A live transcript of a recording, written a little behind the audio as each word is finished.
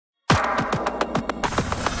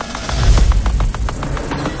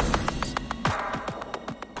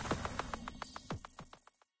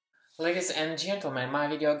Ladies and gentlemen, my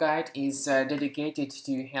video guide is dedicated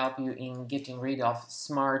to help you in getting rid of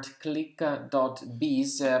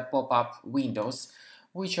Smartklick.biz pop-up windows,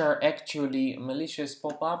 which are actually malicious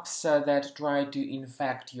pop-ups that try to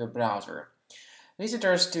infect your browser.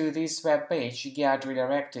 Visitors to this web page get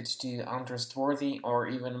redirected to untrustworthy or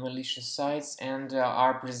even malicious sites and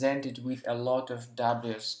are presented with a lot of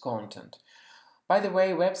dubious content. By the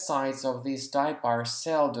way, websites of this type are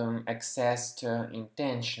seldom accessed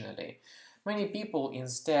intentionally. Many people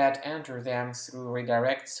instead enter them through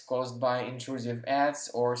redirects caused by intrusive ads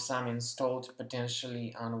or some installed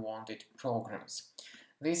potentially unwanted programs.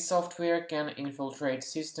 This software can infiltrate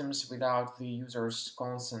systems without the user's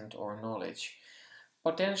consent or knowledge.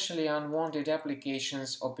 Potentially unwanted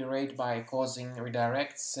applications operate by causing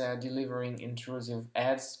redirects, delivering intrusive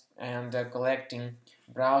ads, and collecting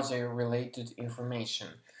browser-related information.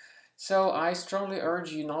 So I strongly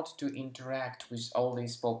urge you not to interact with all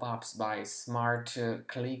these pop-ups by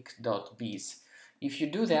Smartklick.biz. If you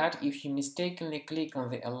do that, if you mistakenly click on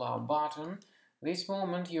the Allow button, this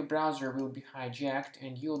moment your browser will be hijacked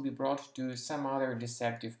and you will be brought to some other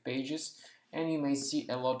deceptive pages, and you may see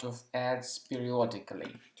a lot of ads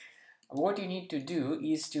periodically. What you need to do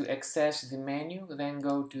is to access the menu, then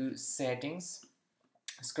go to Settings,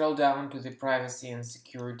 scroll down to the Privacy and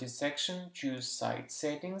Security section, choose Site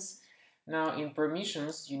Settings. Now in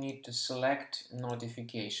Permissions you need to select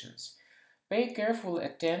Notifications. Pay careful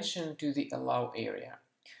attention to the Allow area.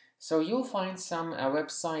 So you'll find some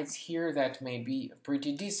websites here that may be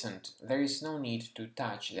pretty decent. There is no need to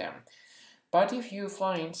touch them. But if you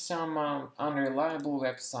find some unreliable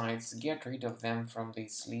websites, get rid of them from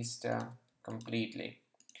this list completely.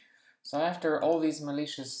 So after all these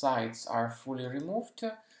malicious sites are fully removed,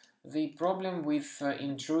 the problem with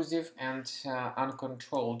intrusive and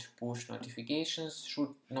uncontrolled push notifications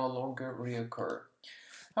should no longer reoccur.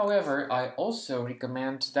 However, I also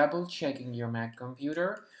recommend double-checking your Mac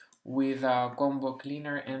computer with Combo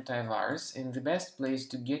Cleaner Antivirus, and the best place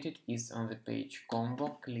to get it is on the page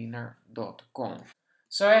combocleaner.com.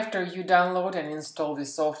 So after you download and install the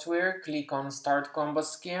software, click on Start Combo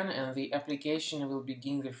Scan and the application will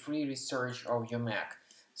begin the free research of your Mac.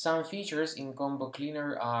 Some features in Combo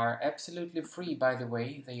Cleaner are absolutely free, by the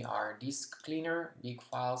way. They are Disk Cleaner, Big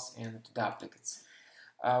Files and Duplicates.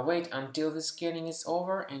 Wait until the scanning is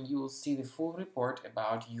over and you will see the full report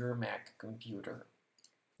about your Mac computer.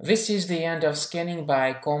 This is the end of scanning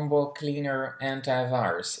by Combo Cleaner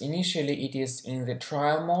Antivirus. Initially it is in the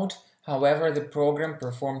trial mode, however the program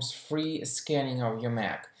performs free scanning of your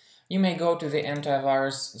Mac. You may go to the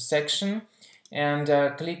antivirus section and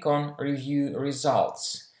click on Review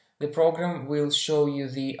Results. The program will show you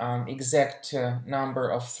the exact number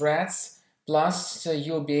of threats, plus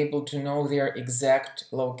you'll be able to know their exact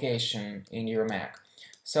location in your Mac.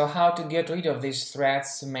 So how to get rid of these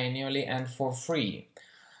threats manually and for free?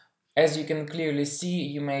 As you can clearly see,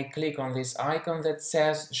 you may click on this icon that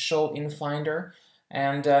says Show in Finder,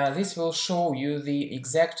 and this will show you the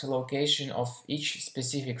exact location of each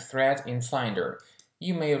specific thread in Finder.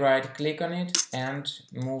 You may right-click on it and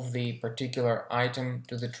move the particular item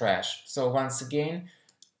to the trash. So once again,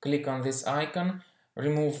 click on this icon,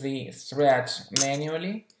 remove the thread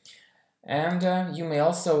manually, and you may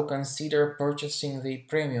also consider purchasing the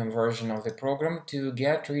premium version of the program to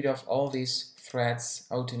get rid of all these threads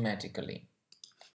automatically.